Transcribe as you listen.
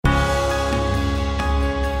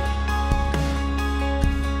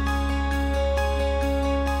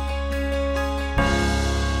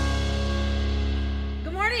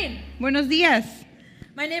Buenos días.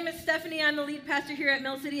 My name is Stephanie. I'm the lead pastor here at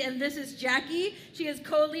Mill City, and this is Jackie. She is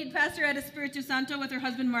co-lead pastor at Espiritu Santo with her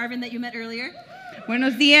husband Marvin that you met earlier.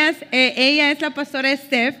 Buenos días. Ella es la pastora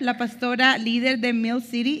Steph, la pastora líder de Mill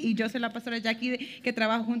City, y yo soy la pastora Jackie que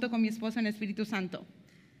trabaja junto con mi esposo en Espíritu Santo.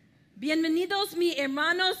 Bienvenidos, mis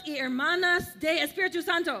hermanos y hermanas de Espiritu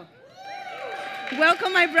Santo.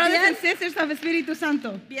 Welcome, my brothers Bien. and sisters of Espíritu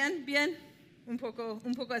Santo. Bien, bien. Un poco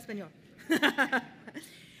español.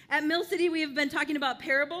 At Mill City, we have been talking about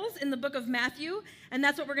parables in the book of Matthew, and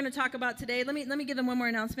that's what we're going to talk about today. Let me give them one more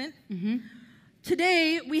announcement.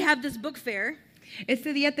 Today, we have this book fair.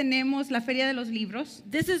 Este día tenemos la Feria de los Libros,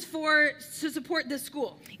 This is to support this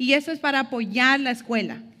school. y eso es para apoyar la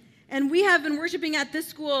escuela. And we have been worshiping at this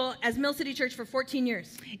school as Mill City Church for 14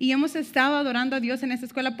 years. Y hemos estado adorando a Dios en esta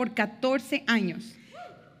escuela por 14 años.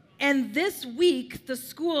 And this week, the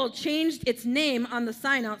school changed its name on the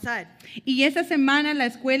sign outside. Y esta semana la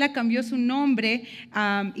escuela cambió su nombre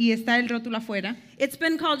y está el rótulo afuera. It's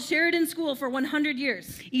been called Sheridan School for 100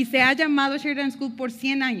 years. Y se ha llamado Sheridan School por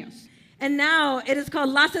 100 años. And now it is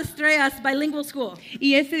called Las Estrellas Bilingual School.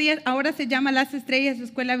 Y este día ahora se llama Las Estrellas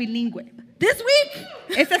Escuela Bilingüe. This week!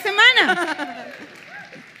 Esta semana.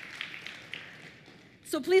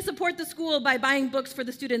 So please support the school by buying books for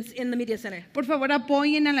the students in the media center. Por favor,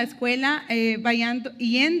 apoyen a la escuela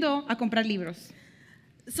yendo a comprar libros.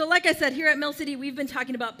 So like I said, here at Mill City, we've been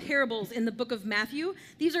talking about parables in the book of Matthew.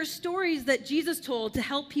 These are stories that Jesus told to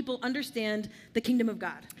help people understand the kingdom of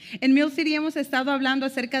God. En Mill City hemos estado hablando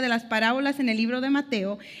acerca de las parábolas en el libro de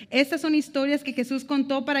Mateo. Estas son historias que Jesús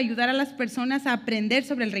contó para ayudar a las personas a aprender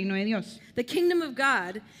sobre el reino de Dios. The kingdom of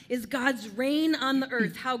God is God's reign on the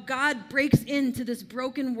earth, how God breaks into this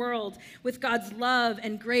broken world with God's love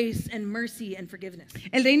and grace and mercy and forgiveness.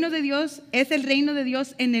 El reino de Dios es el reino de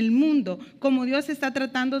Dios en el mundo, como Dios está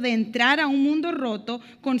tratando de entrar a un mundo roto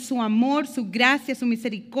con su amor, su gracia, su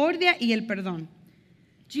misericordia y el perdón.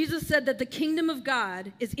 Jesus said that the kingdom of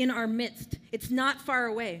God is in our midst. It's not far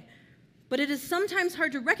away. But it is sometimes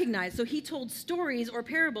hard to recognize, so he told stories or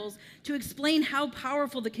parables to explain how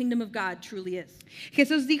powerful the kingdom of God truly is.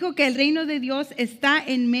 Jesús dijo que el reino de Dios está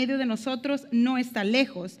en medio de nosotros, no está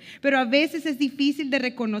lejos, pero a veces es difícil de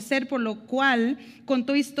reconocer, por lo cual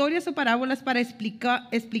contó historias o parábolas para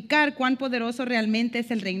explicar cuán poderoso realmente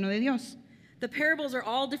es el reino de Dios. The parables are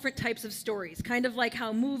all different types of stories, kind of like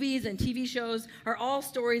how movies and TV shows are all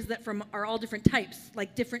stories that are all different types,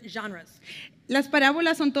 like different genres. Las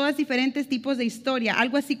parábolas son todas diferentes tipos de historia,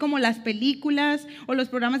 algo así como las películas o los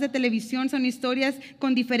programas de televisión son historias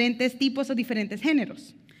con diferentes tipos o diferentes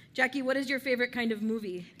géneros. Jackie, what is your favorite kind of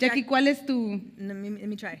movie? Jackie, ¿cuál es tu...? Let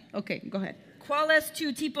me try. Okay, go ahead. ¿Cuál es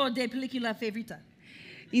tu tipo de película favorita?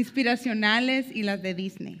 Inspiracionales y las de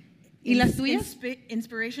Disney. ¿Y las tuyas?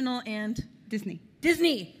 Inspirational and... Disney.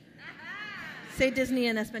 Disney. Say Disney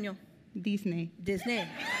en español. Disney. Disney.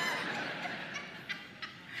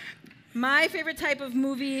 My favorite type of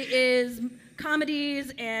movie is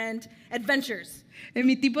comedies and adventures.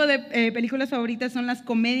 Mi tipo de películas favoritas son las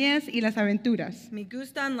comedias y las aventuras. Me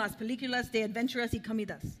gustan las películas de aventuras y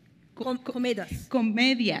comidas. Comedias.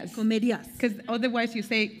 Comedias. Comedias. Because otherwise you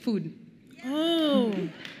say food. Oh.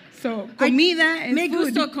 So, comida es Me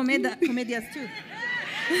food. gusto comedias too.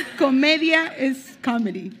 Comedia es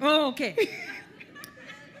comedy. Oh, okay.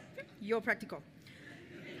 Yo practico.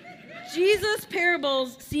 Jesus'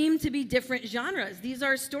 parables seem to be different genres. These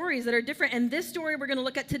are stories that are different. And this story we're going to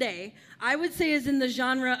look at today, I would say is in the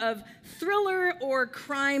genre of thriller or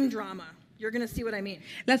crime drama. You're going to see what I mean.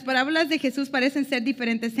 Las parábolas de Jesús parecen ser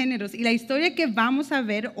diferentes géneros y la historia que vamos a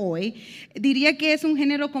ver hoy diría que es un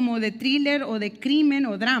género como de thriller o de crimen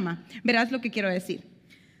o drama. Verás lo que quiero decir.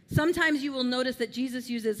 Sometimes you will notice that Jesus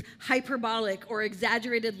uses hyperbolic or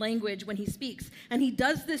exaggerated language when he speaks, and he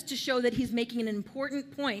does this to show that he's making an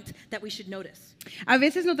important point that we should notice. A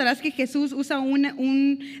veces notarás que Jesús usa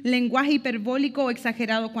un lenguaje hiperbólico o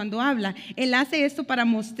exagerado cuando habla. Él hace esto para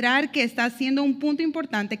mostrar que está haciendo un punto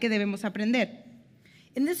importante que debemos aprender.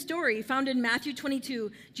 In this story, found in Matthew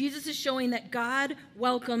 22, Jesus is showing that God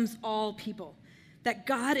welcomes all people. That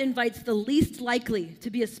God invites the least likely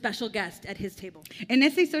to be a special guest at his table. En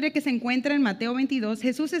esta historia que se encuentra en Mateo 22,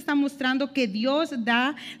 Jesús está mostrando que Dios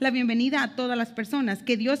da la bienvenida a todas las personas,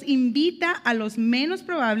 que Dios invita a los menos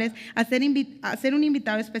probables a ser un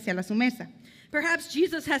invitado especial a su mesa. Perhaps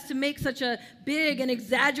Jesus has to make such a big and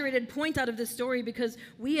exaggerated point out of this story because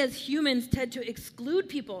we as humans tend to exclude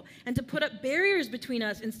people and to put up barriers between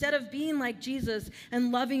us instead of being like Jesus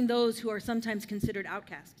and loving those who are sometimes considered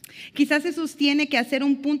outcasts. Quizás Jesús tiene que hacer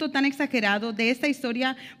un punto tan exagerado de esta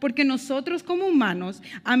historia porque nosotros como humanos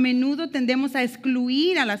a menudo tendemos a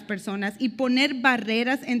excluir a las personas y poner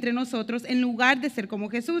barreras entre nosotros en lugar de ser como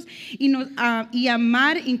Jesús y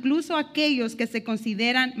amar incluso a aquellos que se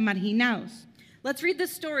consideran marginados. Let's read this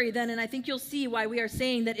story then, and I think you'll see why we are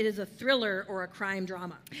saying that it is a thriller or a crime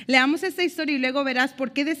drama. Leamos esta historia y luego verás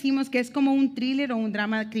por qué decimos que es como un thriller o un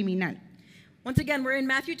drama criminal. Once again, we're in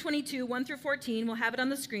Matthew 22, 1 through 14. We'll have it on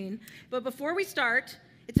the screen. But before we start,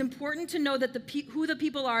 it's important to know that who the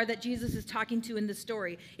people are that Jesus is talking to in this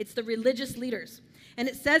story. It's the religious leaders. And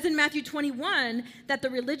it says in Matthew 21 that the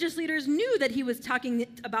religious leaders knew that he was talking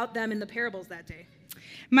about them in the parables that day.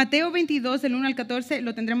 Mateo 22, del 1 al 14,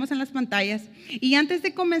 lo tendremos en las pantallas. Y antes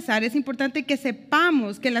de comenzar, es importante que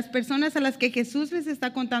sepamos que las personas a las que Jesús les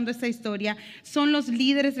está contando esta historia son los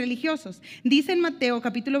líderes religiosos. Dice en Mateo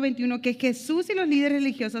capítulo 21 que Jesús y los líderes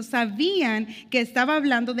religiosos sabían que estaba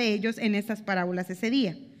hablando de ellos en estas parábolas ese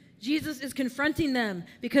día. Jesus is confronting them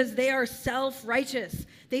because they are self-righteous.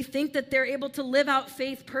 They think that they're able to live out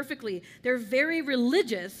faith perfectly. They're very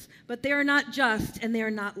religious, but they are not just and they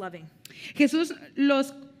are not loving. Jesús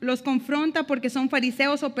los confronta porque son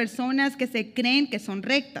fariseos o personas que se creen que son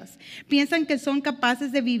rectas. Piensan que son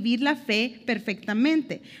capaces de vivir la fe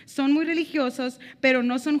perfectamente. Son muy religiosos, pero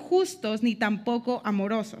no son justos ni tampoco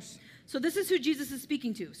amorosos. So this is who Jesus is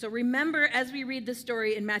speaking to. So remember as we read this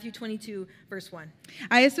story in Matthew 22, verse 1.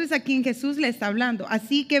 A esto es a quien Jesús le está hablando.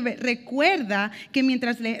 Así que recuerda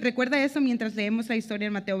eso mientras leemos la historia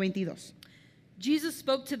en Mateo 22. Jesus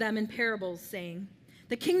spoke to them in parables, saying,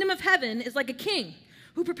 "The kingdom of heaven is like a king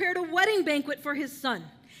who prepared a wedding banquet for his son.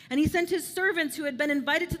 And he sent his servants who had been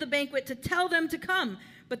invited to the banquet to tell them to come,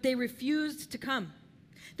 but they refused to come.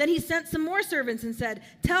 Then he sent some more servants and said,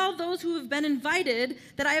 'Tell those who have been invited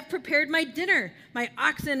that I have prepared my dinner. My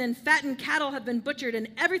oxen and fattened cattle have been butchered and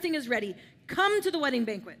everything is ready. Come to the wedding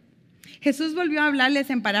banquet.'" Jesús volvió a hablarles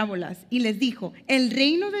en parábolas y les dijo, el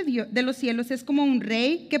reino de los cielos es como un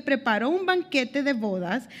rey que preparó un banquete de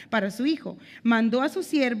bodas para su hijo. Mandó a sus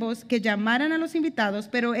siervos que llamaran a los invitados,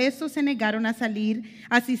 pero estos se negaron a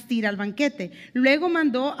asistir al banquete. Luego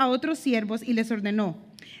mandó a otros siervos y les ordenó,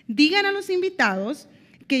 digan a los invitados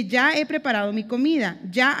que ya he preparado mi comida,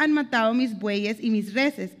 ya han matado mis bueyes y mis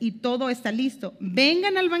reses y todo está listo.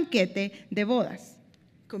 Vengan al banquete de bodas.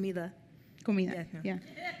 Comida. Comida, Yeah, no. yeah.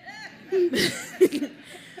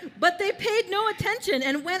 But they paid no attention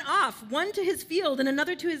and went off, one to his field and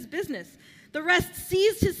another to his business. The rest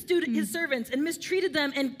seized his servants and mistreated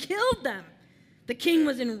them and killed them. The king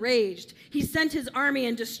was enraged. He sent his army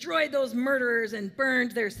and destroyed those murderers and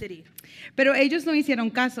burned their city. Pero ellos no hicieron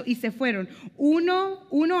caso y se fueron,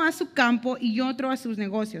 uno a su campo y otro a sus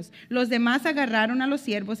negocios. Los demás agarraron a los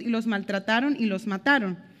siervos y los maltrataron y los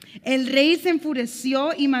mataron. El rey se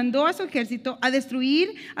enfureció y mandó a su ejército a destruir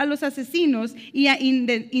a los asesinos y a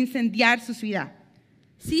incendiar su ciudad.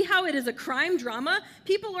 See how it is a crime drama?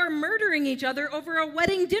 People are murdering each other over a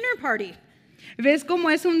wedding dinner party. ¿Ves cómo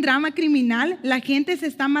es un drama criminal? La gente se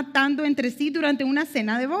está matando entre sí durante una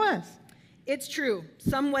cena de bodas. It's true.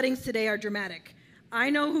 Some weddings today are dramatic. I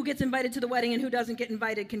know who gets invited to the wedding and who doesn't get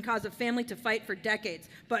invited can cause a family to fight for decades.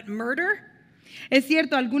 But murder? Es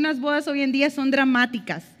cierto, algunas bodas hoy en día son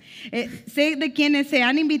dramáticas. Sé de quienes se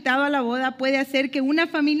han invitado a la boda puede hacer que una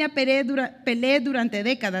familia pelee durante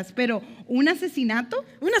décadas, pero ¿un asesinato?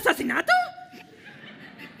 ¿Un asesinato?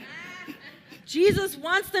 Jesus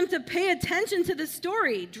wants them to pay attention to the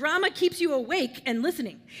story. Drama keeps you awake and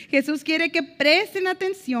listening. Jesús quiere que presten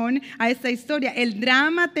atención a esta historia. El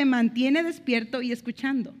drama te mantiene despierto y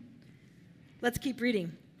escuchando. Let's keep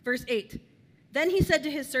reading. Verse 8. Then he said to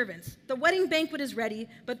his servants, "The wedding banquet is ready,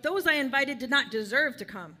 but those I invited did not deserve to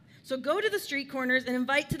come. So go to the street corners and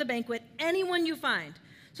invite to the banquet anyone you find."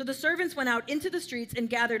 So the servants went out into the streets and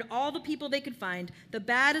gathered all the people they could find, the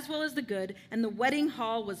bad as well as the good, and the wedding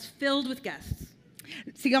hall was filled with guests.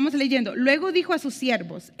 Sigamos leyendo. Luego dijo a sus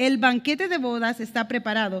siervos, el banquete de bodas está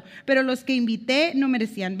preparado, pero los que invité no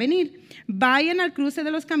merecían venir. Vayan al cruce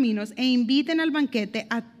de los caminos e inviten al banquete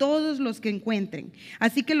a todos los que encuentren.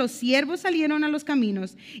 Así que los siervos salieron a los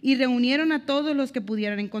caminos y reunieron a todos los que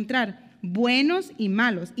pudieran encontrar, buenos y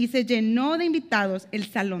malos, y se llenó de invitados el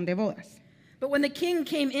salón de bodas. But when the king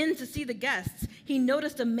came in to see the guests, he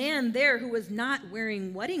noticed a man there who was not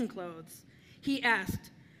wearing wedding clothes. He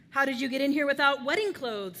asked, "How did you get in here without wedding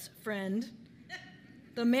clothes, friend?"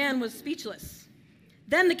 The man was speechless.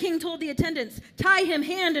 Then the king told the attendants, "Tie him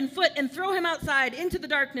hand and foot and throw him outside into the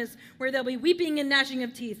darkness where there'll be weeping and gnashing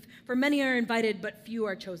of teeth, for many are invited, but few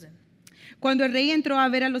are chosen." Cuando el rey entró a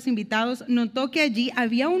ver a los invitados, notó que allí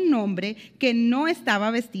había un hombre que no estaba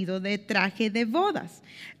vestido de traje de bodas.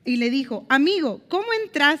 Y le dijo, amigo, ¿cómo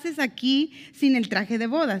entraste aquí sin el traje de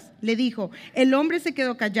bodas? Le dijo, el hombre se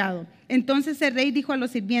quedó callado. Entonces el rey dijo a los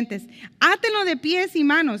sirvientes, átenlo de pies y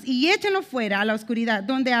manos y échenlo fuera a la oscuridad,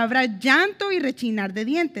 donde habrá llanto y rechinar de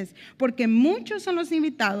dientes, porque muchos son los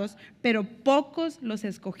invitados, pero pocos los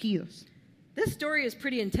escogidos. This story is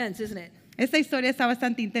pretty intense, isn't it? Esta historia está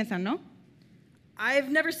bastante intensa, ¿no?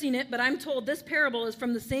 I've never seen it, but I'm told this parable is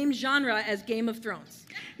from the same genre as Game of Thrones.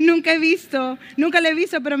 Nunca la he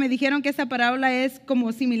visto, pero me dijeron que esta parábola es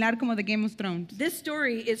como similar como de Game of Thrones. This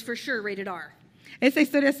story is for sure rated R. Esta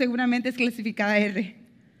historia seguramente es clasificada R.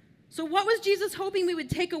 So what was Jesus hoping we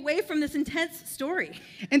would take away from this intense story?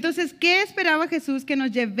 Entonces, ¿qué esperaba Jesús que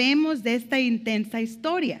nos llevemos de esta intensa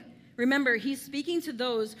historia? Remember, he's speaking to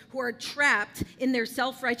those who are trapped in their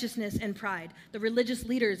self-righteousness and pride, the religious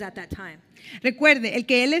leaders at that time. Recuerde, el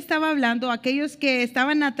que él estaba hablando a aquellos que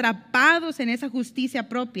estaban atrapados en esa justicia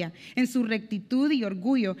propia, en su rectitud y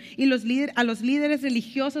orgullo, y a los líderes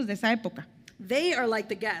religiosos de esa época. They are like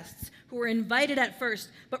the guests who were invited at first,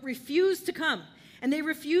 but refused to come, and they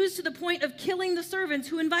refused to the point of killing the servants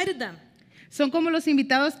who invited them. Son como los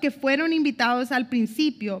invitados que fueron invitados al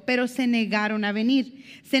principio, pero se negaron a venir.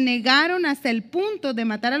 Se negaron hasta el punto de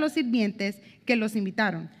matar a los sirvientes que los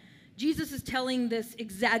invitaron. Jesus is telling this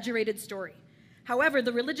exaggerated story. However,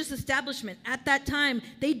 the religious establishment at that time,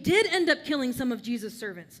 they did end up killing some of Jesus'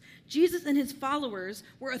 servants. Jesus and his followers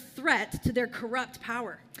were a threat to their corrupt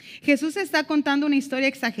power. Jesús está contando una historia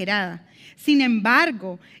exagerada. Sin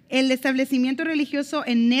embargo, el establecimiento religioso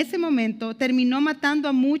en ese momento terminó matando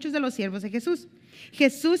a muchos de los siervos de Jesús.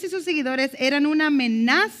 Jesús y sus seguidores eran una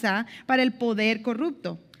amenaza para el poder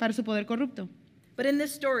corrupto, para su poder corrupto. But in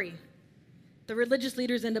this story, the religious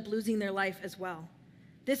leaders end up losing their life as well.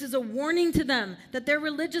 This is a warning to them that their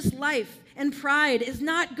religious life and pride is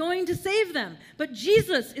not going to save them, but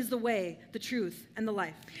Jesus is the way, the truth, and the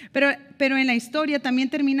life. Pero en la historia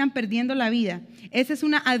también terminan perdiendo la vida. Esa es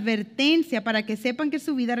una advertencia para que sepan que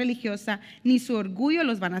su vida religiosa ni su orgullo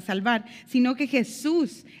los van a salvar, sino que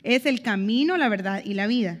Jesús es el camino, la verdad y la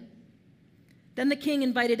vida. Then the king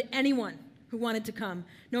invited anyone who wanted to come.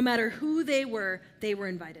 No matter who they were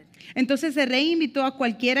invited. Entonces el rey invitó a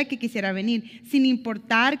cualquiera que quisiera venir, sin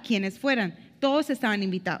importar quiénes fueran. Todos estaban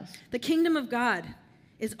invitados. The kingdom of God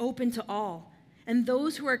is open to all, and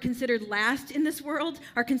those who are considered last in this world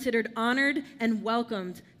are considered honored and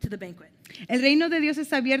welcomed to the banquet. El reino de Dios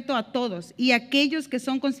está abierto a todos, y aquellos que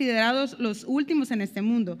son considerados los últimos en este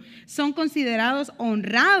mundo son considerados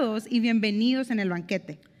honrados y bienvenidos en el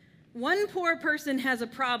banquete. One poor person has a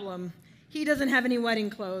problem. He doesn't have any wedding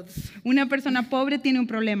clothes. Una persona pobre tiene un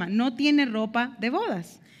problema, no tiene ropa de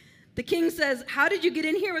bodas. The king says, "How did you get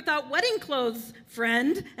in here without wedding clothes,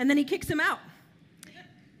 friend?" And then he kicks him out.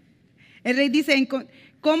 El rey dice,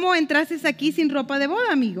 ¿cómo entraste aquí sin ropa de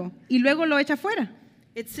boda, amigo? Y luego lo echa fuera.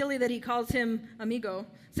 It's silly that he calls him amigo,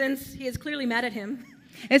 since he is clearly mad at him.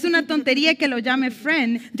 Es una tontería que lo llame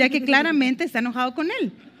friend, ya que claramente está enojado con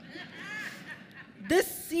él. This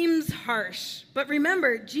seems harsh, but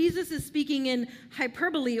remember, Jesus is speaking in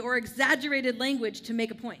hyperbole or exaggerated language to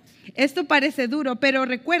make a point. Esto parece duro, pero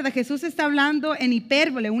recuerda, Jesús está hablando en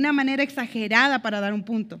hipérbole, una manera exagerada para dar un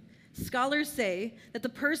punto. Scholars say that the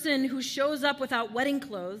person who shows up without wedding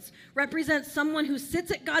clothes represents someone who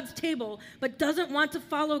sits at God's table but doesn't want to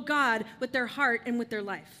follow God with their heart and with their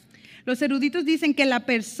life. Los eruditos dicen que la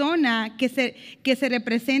persona que se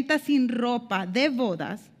representa sin ropa de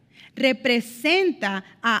bodas representa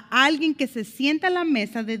a alguien que se sienta a la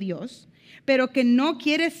mesa de Dios, pero que no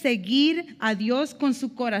quiere seguir a Dios con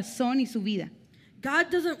su corazón y su vida. God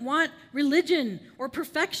doesn't want religion or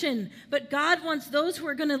perfection, but God wants those who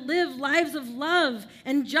are going to live lives of love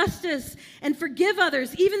and justice and forgive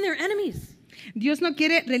others, even their enemies. Dios no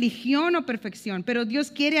quiere religión o perfección, pero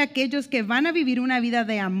Dios quiere a aquellos que van a vivir una vida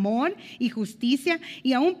de amor y justicia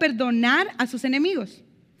y aún perdonar a sus enemigos.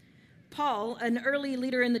 Paul, an early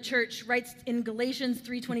leader in the church, writes in Galatians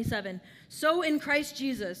 3:27, "So in Christ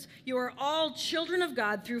Jesus, you are all children of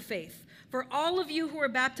God through faith. For all of you who are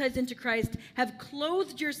baptized into Christ have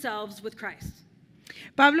clothed yourselves with Christ."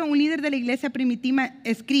 Pablo, un líder de la iglesia primitiva,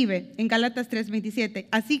 escribe en Gálatas 3:27,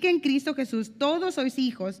 así que en Cristo Jesús todos sois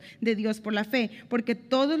hijos de Dios por la fe, porque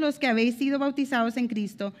todos los que habéis sido bautizados en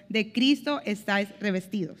Cristo, de Cristo estáis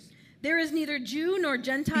revestidos. There is neither Jew nor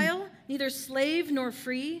Gentile, neither slave nor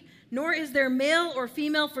free, Nor is there male or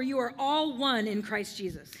female, for you are all one in Christ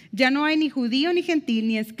Jesus. Ya no hay ni judío ni gentil,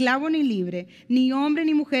 ni esclavo ni libre, ni hombre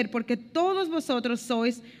ni mujer, porque todos vosotros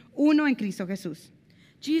sois uno en Cristo Jesús.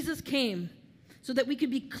 Jesus came so that we could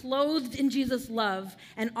be clothed in Jesus' love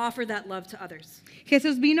and offer that love to others.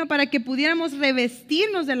 Jesús vino para que pudiéramos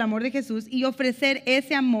revestirnos del amor de Jesús y ofrecer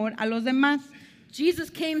ese amor a los demás. Jesus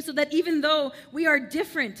came so that even though we are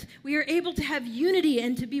different, we are able to have unity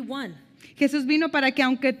and to be one. Jesús vino para que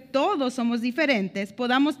aunque todos somos diferentes,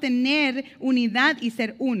 podamos tener unidad y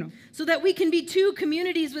ser uno. So that we can be two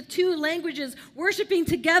communities with two languages worshiping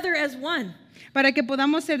together as one. Para que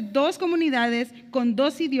podamos ser dos comunidades con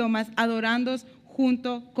dos idiomas adorando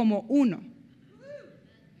junto como uno.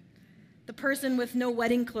 The person with no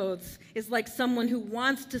wedding clothes is like someone who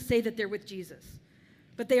wants to say that they're with Jesus,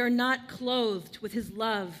 but they are not clothed with his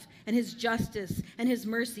love and his justice and his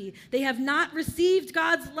mercy. They have not received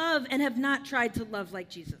God's love and have not tried to love like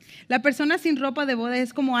Jesus. La persona sin ropa de boda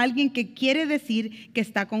es como alguien que quiere decir que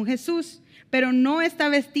está con Jesús, pero no está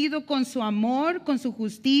vestido con su amor, con su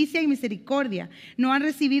justicia y misericordia. No han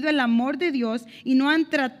recibido el amor de Dios y no han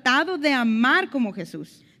tratado de amar como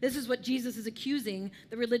Jesús. This is what Jesus is accusing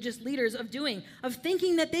the religious leaders of doing, of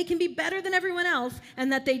thinking that they can be better than everyone else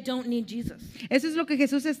and that they don't need Jesus. Eso es lo que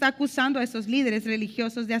Jesús está acusando a esos líderes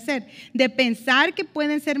religiosos de hacer, de pensar que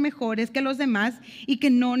pueden ser mejores que los demás y que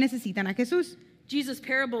no necesitan a Jesús. Jesus'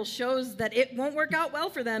 parable shows that it won't work out well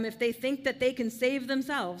for them if they think that they can save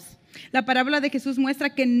themselves. La parábola de Jesús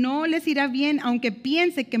muestra que no les irá bien aunque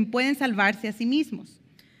piense que pueden salvarse a sí mismos.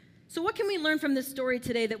 So what can we learn from this story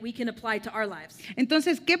today that we can apply to our lives?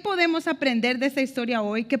 Entonces, ¿qué podemos aprender de esta historia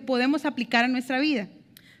hoy que podemos aplicar a nuestra vida?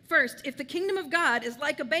 First, if the kingdom of God is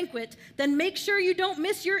like a banquet, then make sure you don't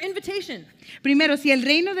miss your invitation. Primero, si el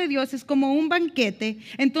reino de Dios es como un banquete,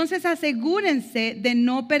 entonces asegúrense de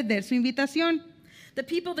no perder su invitación. The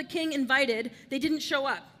people the king invited, they didn't show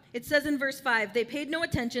up. It says in verse 5, they paid no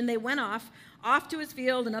attention, they went off to his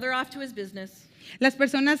field, another off to his business. Las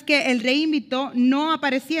personas que el rey invitó no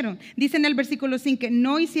aparecieron. Dice en el versículo 5 que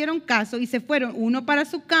no hicieron caso y se fueron, uno para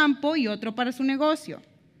su campo y otro para su negocio.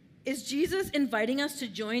 Is Jesus inviting us to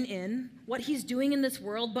join in what he's doing in this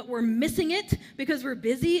world, but we're missing it because we're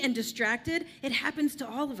busy and distracted? It happens to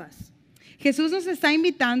all of us. Jesús nos está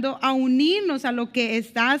invitando a unirnos a lo que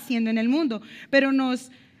está haciendo en el mundo, pero nos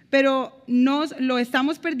lo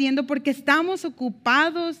estamos perdiendo porque estamos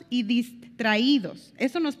ocupados y distraídos.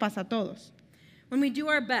 Eso nos pasa a todos. When we do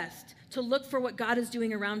our best to look for what God is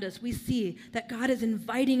doing around us, we see that God is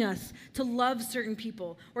inviting us to love certain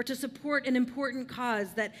people or to support an important cause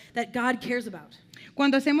that God cares about.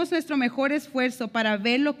 Cuando hacemos nuestro mejor esfuerzo para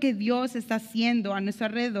ver lo que Dios está haciendo a nuestro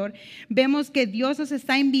alrededor, vemos que Dios nos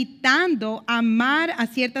está invitando a amar a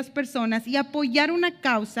ciertas personas y apoyar una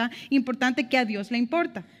causa importante que a Dios le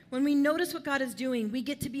importa. When we notice what God is doing, we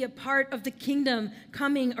get to be a part of the kingdom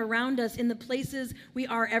coming around us in the places we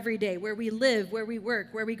are every day, where we live, where we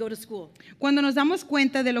work, where we go to school. Cuando nos damos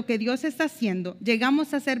cuenta de lo que Dios está haciendo,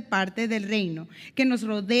 llegamos a ser parte del reino que nos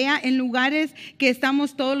rodea en lugares que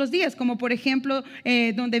estamos todos los días, como por ejemplo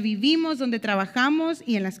donde vivimos, donde trabajamos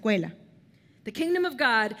y en la escuela. The kingdom of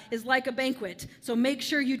God is like a banquet, so make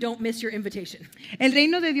sure you don't miss your invitation. El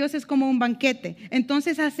reino de Dios es como un banquete,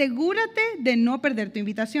 entonces asegúrate de no perder tu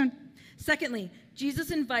invitación. Secondly,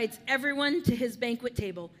 Jesus invites everyone to his banquet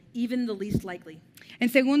table, even the least likely. En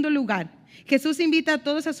segundo lugar, Jesús invita a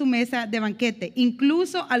todos a su mesa de banquete,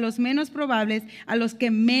 incluso a los menos probables, a los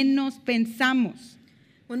que menos pensamos.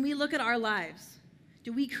 When we look at our lives,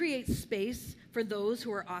 do we create space for those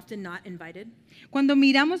who are often not invited? Cuando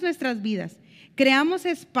miramos nuestras vidas, ¿creamos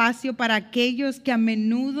espacio para aquellos que a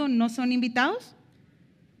menudo no son invitados?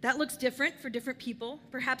 That looks different for different people.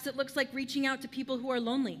 Perhaps it looks like reaching out to people who are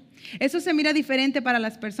lonely. Eso se mira diferente para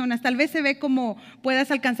las personas. Tal vez se ve como puedas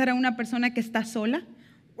alcanzar a una persona que está sola.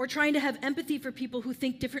 Or trying to have empathy for people who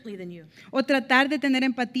think differently than you. O tratar de tener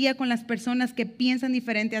empatía con las personas que piensan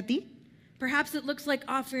diferente a ti. Perhaps it looks like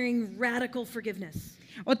offering radical forgiveness.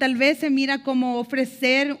 O tal vez se mira como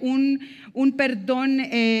ofrecer un perdón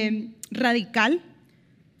radical.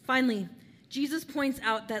 Finally, Jesus points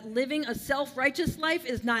out that living a self-righteous life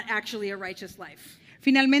is not actually a righteous life.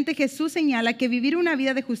 Finalmente Jesús señala que vivir una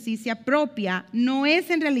vida de justicia propia no es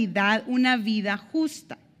en realidad una vida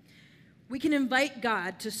justa. We can invite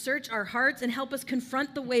God to search our hearts and help us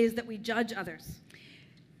confront the ways that we judge others.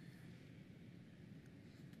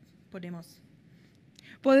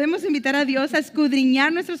 Podemos invitar a Dios a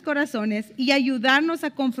escudriñar nuestros corazones y ayudarnos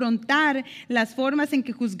a confrontar las formas en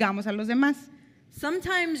que juzgamos a los demás.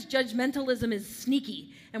 Sometimes judgmentalism is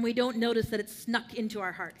sneaky and we don't notice that it's snuck into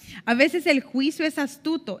our hearts. A veces el juicio es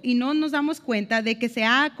astuto y no nos damos cuenta de que se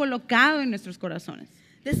ha colocado en nuestros corazones.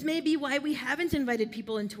 This may be why we haven't invited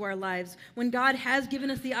people into our lives when God has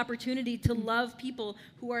given us the opportunity to love people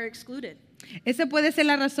who are excluded. Esa puede ser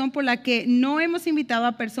la razón por la que no hemos invitado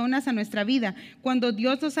a personas a nuestra vida, cuando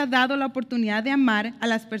Dios nos ha dado la oportunidad de amar a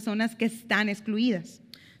las personas que están excluidas.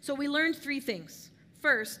 So we learned 3 things.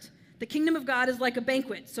 First, the kingdom of God is like a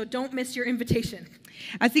banquet, so don't miss your invitation.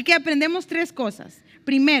 Así que aprendemos 3 cosas.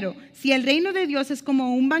 Primero, si el reino de Dios es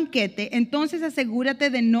como un banquete, entonces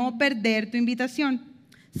asegúrate de no perder tu invitación.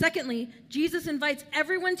 Secondly, Jesus invites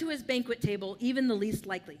everyone to his banquet table, even the least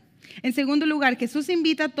likely. En segundo lugar, Jesús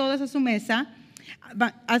invita a todos a su mesa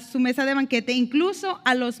de banquete, incluso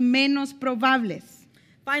a los menos probables.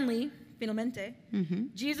 Finalmente,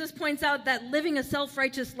 Jesus points out that living a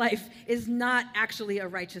self-righteous life is not actually a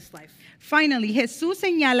righteous life. Finally, Jesús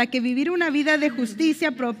señala que vivir una vida de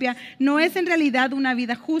justicia propia no es en realidad una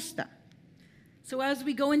vida justa. So as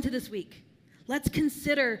we go into this week, let's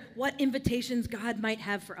consider what invitations God might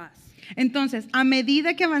have for us. Entonces, a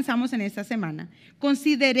medida que avanzamos en esta semana,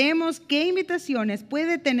 consideremos qué invitaciones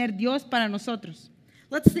puede tener Dios para nosotros.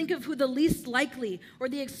 Let's think of who the least likely or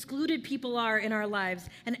the excluded people are in our lives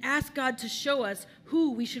and ask God to show us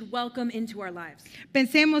who we should welcome into our lives.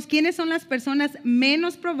 Pensemos quiénes son las personas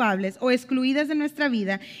menos probables o excluidas de nuestra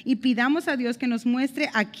vida y pidamos a Dios que nos muestre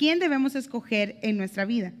a quién debemos escoger en nuestra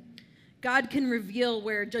vida. God can reveal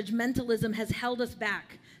where judgmentalism has held us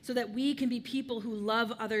back so that we can be people who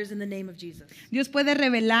love others in the name of Jesus. Dios puede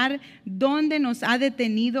revelar dónde nos ha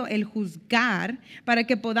detenido el juzgar para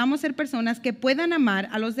que podamos ser personas que puedan amar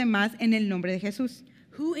a los demás en el nombre de Jesús.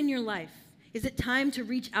 Who in your life is it time to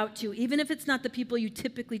reach out to, even if it's not the people you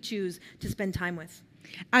typically choose to spend time with?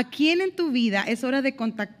 ¿A quién en tu vida es hora de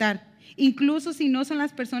contactar? Incluso si no son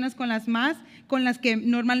las personas con las que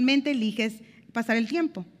normalmente eliges pasar el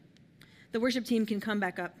tiempo. The worship team can come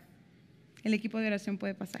back up. El equipo de oración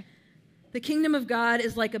puede pasar. The kingdom of God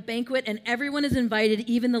is like a banquet and everyone is invited,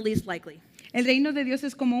 even the least likely. El reino de Dios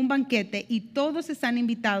es como un banquete y todos están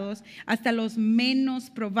invitados, hasta los menos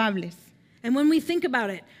probables. And when we think about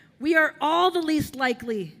it, we are all the least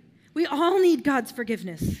likely. We all need God's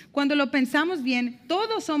forgiveness. Cuando lo pensamos bien,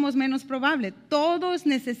 todos somos menos probables. Todos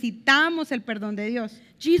necesitamos el perdón de Dios.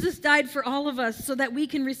 Jesus died for all of us so that we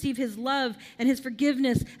can receive his love and his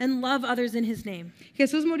forgiveness and love others in his name.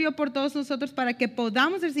 Jesús murió por todos nosotros para que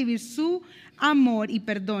podamos recibir su amor y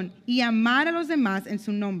perdón y amar a los demás en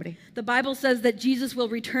su nombre. The Bible says that Jesus will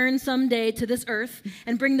return someday to this earth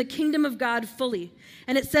and bring the kingdom of God fully.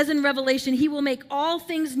 And it says in Revelation, he will make all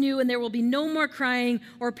things new and there will be no more crying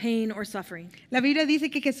or pain or suffering. La Biblia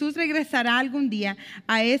dice que Jesús regresará algún día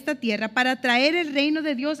a esta tierra para traer el reino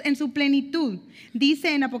de Dios en su plenitud.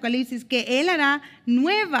 Dice en Apocalipsis que Él hará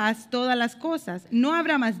nuevas todas las cosas. No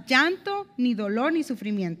habrá más llanto, ni dolor, ni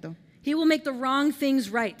sufrimiento. He will make the wrong things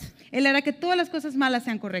right. Él hará que todas las cosas malas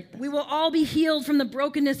sean correctas. We will all be healed from the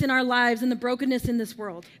brokenness in our lives and the brokenness in this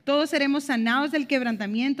world. Todos seremos sanados del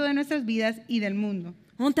quebrantamiento de nuestras vidas y del mundo.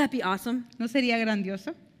 Won't that be awesome? ¿No sería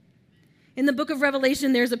grandioso? In the book of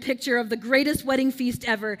Revelation, there's a picture of the greatest wedding feast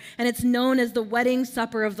ever, and it's known as the wedding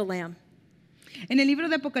supper of the Lamb. En el libro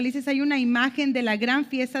de Apocalipsis hay una imagen de la gran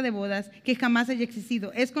fiesta de bodas que jamás haya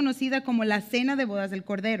existido. Es conocida como la cena de bodas del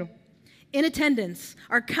Cordero. In attendance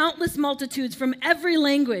are countless multitudes from every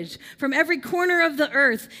language, from every corner of the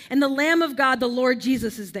earth, and the Lamb of God, the Lord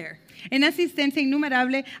Jesus, is there. En asistencia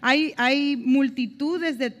innumerable hay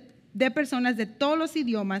multitudes de personas de todos los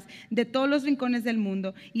idiomas, de todos los rincones del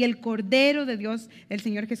mundo, y el Cordero de Dios, el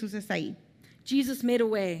Señor Jesús, está ahí. Jesus made a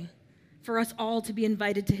way for us all to be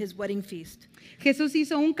invited to his wedding feast. Jesús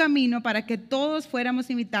hizo un camino para que todos fuéramos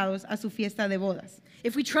invitados a su fiesta de bodas.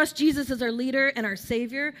 If we trust Jesus as our leader and our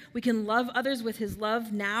Savior, we can love others with his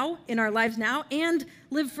love now, in our lives now, and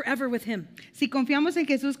live forever with him. Si confiamos en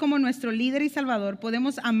Jesús como nuestro líder y salvador,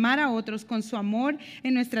 podemos amar a otros con su amor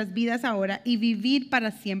en nuestras vidas ahora y vivir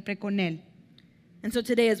para siempre con Él. And so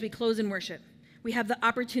today, as we close in worship, we have the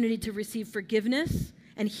opportunity to receive forgiveness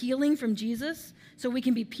and healing from Jesus so we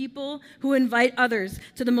can be people who invite others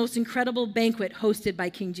to the most incredible banquet hosted by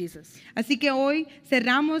King Jesus. Así que hoy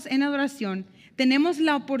cerramos en adoración. Tenemos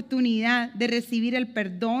la oportunidad de recibir el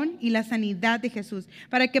perdón y la sanidad de Jesús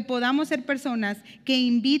para que podamos ser personas que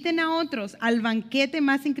inviten a otros al banquete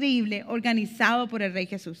más increíble organizado por el Rey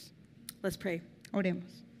Jesús. Let's pray. Oremos.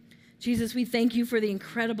 Jesus, we thank you for the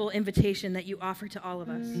incredible invitation that you offer to all of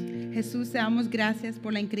us. Jesús, te damos gracias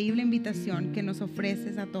por la increíble invitación que nos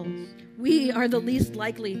ofreces a todos. We are the least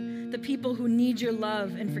likely, the people who need your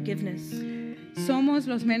love and forgiveness. Somos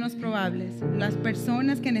los menos probables, las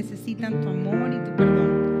personas que necesitan tu amor y tu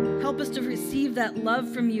perdón. Help us to receive that love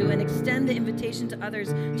from you and extend the invitation to others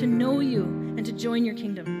to know you and to join your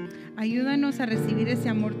kingdom. Ayúdanos a recibir ese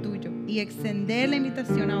amor tuyo y extender la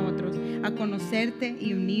invitación a otros a conocerte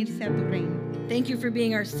y unirse a tu reino. Thank you for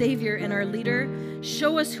being our Savior and our leader.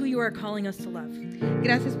 Show us who you are calling us to love.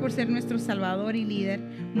 Gracias por ser nuestro Salvador y líder.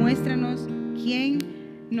 Muéstranos quién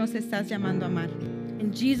nos estás llamando a amar.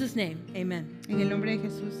 In Jesus' name, amen. En el nombre de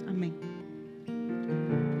Jesús, amén.